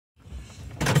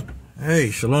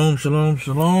Hey, shalom, shalom,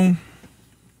 shalom.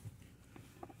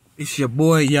 It's your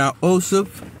boy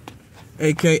Yosef,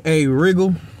 aka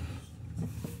Wriggle,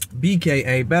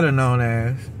 BKA, better known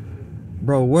as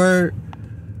Bro Word.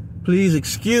 Please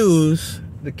excuse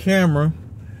the camera.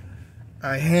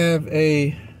 I have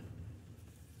a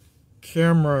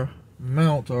camera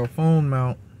mount or a phone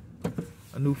mount,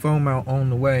 a new phone mount on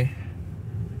the way,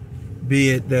 be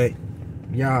it that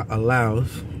Yah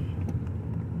allows.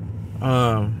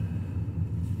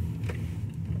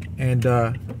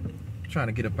 Trying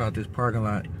to get up out this parking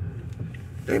lot.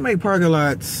 They make parking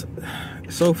lots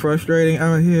so frustrating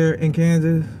out here in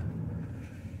Kansas.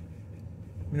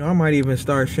 You know, I might even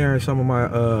start sharing some of my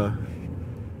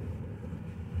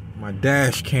my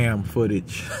dash cam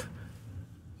footage.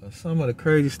 Some of the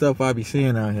crazy stuff I be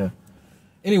seeing out here.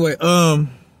 Anyway, so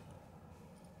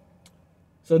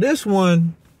this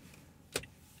one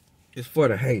is for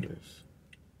the haters.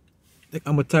 I think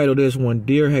I'm gonna title this one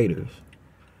Dear Haters.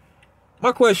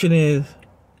 My question is,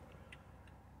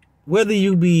 whether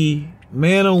you be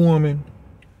man or woman,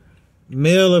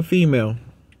 male or female,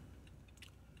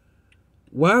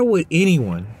 why would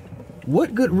anyone,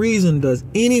 what good reason does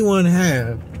anyone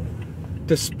have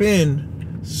to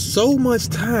spend so much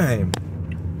time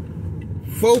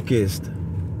focused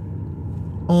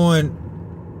on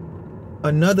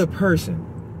another person,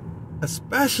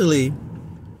 especially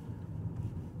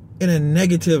in a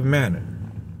negative manner?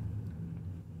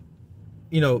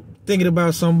 You know, thinking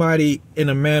about somebody in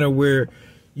a manner where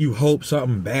you hope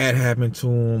something bad happened to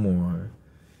them, or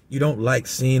you don't like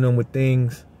seeing them with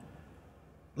things.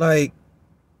 Like,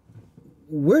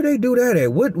 where they do that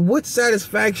at? What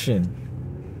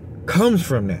satisfaction comes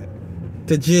from that?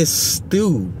 To just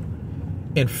stew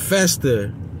and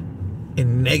fester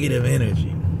in negative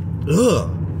energy.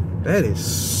 Ugh, that is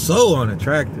so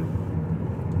unattractive.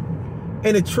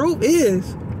 And the truth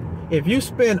is, if you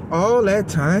spend all that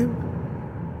time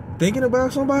thinking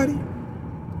about somebody,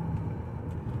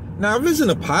 now if it's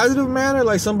in a positive manner,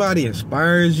 like somebody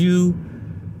inspires you,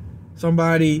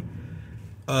 somebody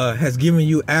has given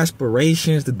you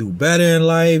aspirations to do better in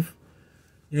life,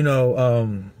 you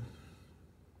know,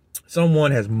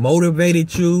 someone has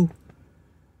motivated you,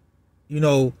 you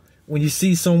know, when you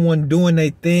see someone doing their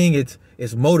thing, it's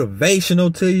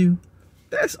motivational to you.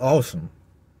 That's awesome.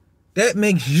 That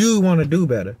makes you want to do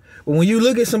better. But when you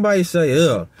look at somebody and say,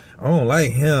 ugh, I don't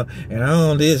like him, and I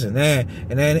don't this and that,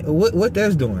 and then what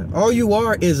that's doing? All you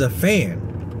are is a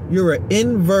fan. You're an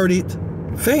inverted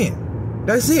fan.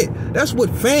 That's it. That's what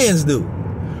fans do.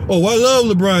 Oh, I love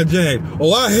LeBron James.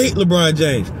 Oh, I hate LeBron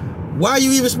James. Why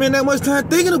you even spend that much time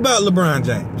thinking about LeBron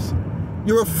James?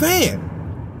 You're a fan.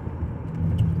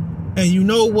 And you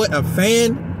know what a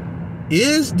fan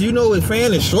is? Do you know what a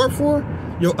fan is short for?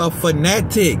 You're a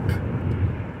fanatic.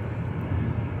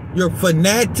 You're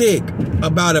fanatic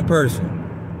about a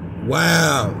person.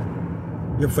 Wow.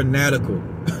 You're fanatical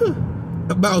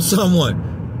about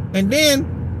someone. And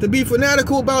then to be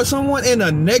fanatical about someone in a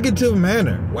negative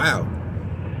manner. Wow.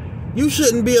 You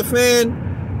shouldn't be a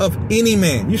fan of any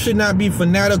man. You should not be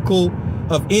fanatical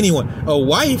of anyone. A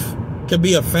wife can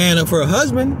be a fan of her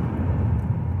husband.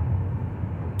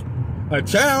 A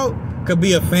child could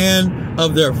be a fan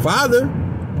of their father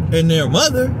and their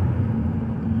mother.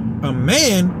 A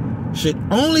man should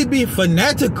only be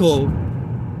fanatical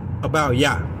about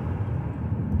Yah.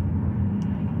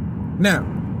 Now,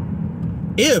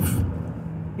 if,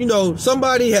 you know,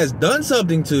 somebody has done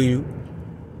something to you,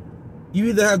 you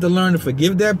either have to learn to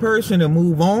forgive that person and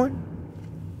move on.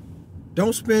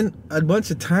 Don't spend a bunch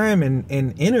of time and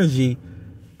energy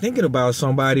thinking about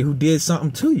somebody who did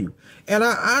something to you. And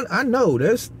I know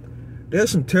there's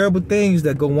some terrible things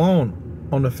that go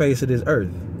on the face of this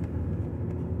earth.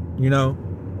 You know?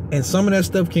 And some of that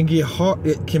stuff can get hard.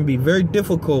 It can be very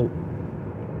difficult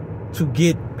to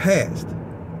get past.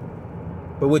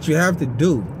 But what you have to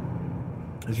do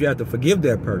is you have to forgive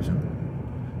that person.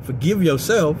 Forgive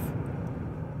yourself.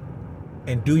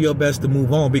 And do your best to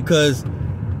move on. Because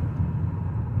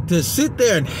to sit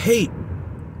there and hate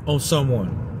on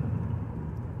someone,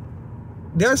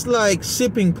 that's like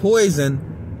sipping poison,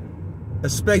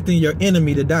 expecting your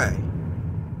enemy to die.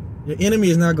 Your enemy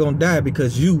is not going to die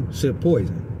because you sip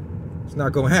poison. It's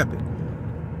not going to happen.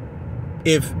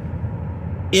 If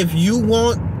you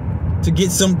want to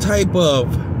get some type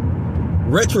of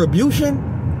retribution,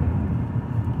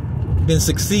 then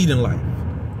succeed in life.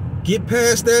 Get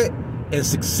past that and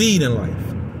succeed in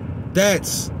life.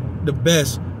 That's the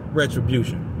best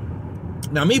retribution.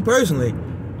 Now, me personally,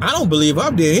 I don't believe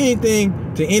I've did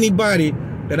anything to anybody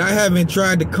that I haven't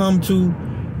tried to come to,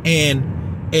 and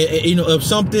you know,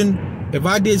 if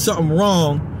I did something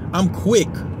wrong, I'm quick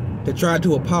to try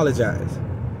to apologize.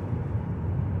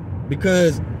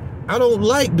 Because I don't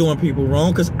like doing people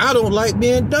wrong, because I don't like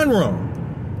being done wrong.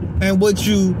 And what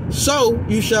you sow,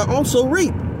 you shall also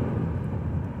reap.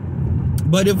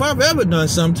 But if I've ever done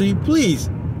something to you, please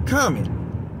comment.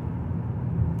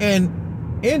 And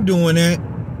in doing that,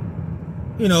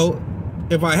 you know,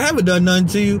 if I haven't done nothing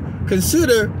to you,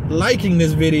 consider liking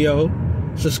this video,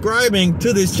 subscribing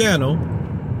to this channel,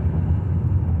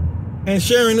 and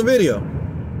sharing the video.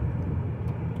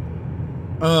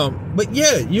 But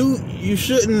yeah, you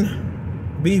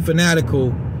shouldn't be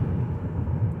fanatical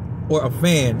or a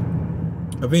fan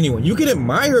of anyone. You can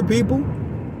admire people.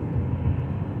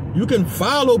 You can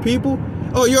follow people.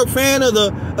 Oh, you're a fan of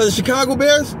the Chicago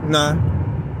Bears? Nah.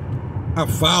 I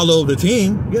follow the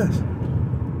team. Yes.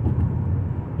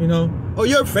 You know. Oh,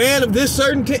 you're a fan of this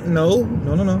certain team? No.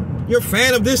 You're a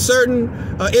fan of this certain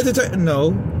entertainment?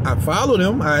 No. I follow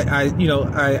them. I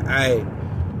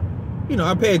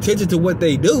pay attention to what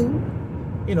they do.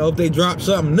 You know, if they drop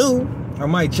something new, I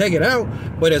might check it out.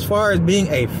 But as far as being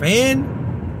a fan,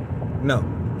 no.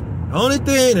 The only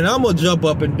thing that I'm gonna jump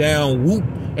up and down, whoop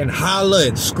and holler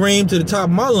and scream to the top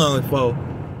of my lungs for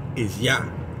is Yah.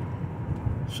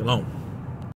 Shalom.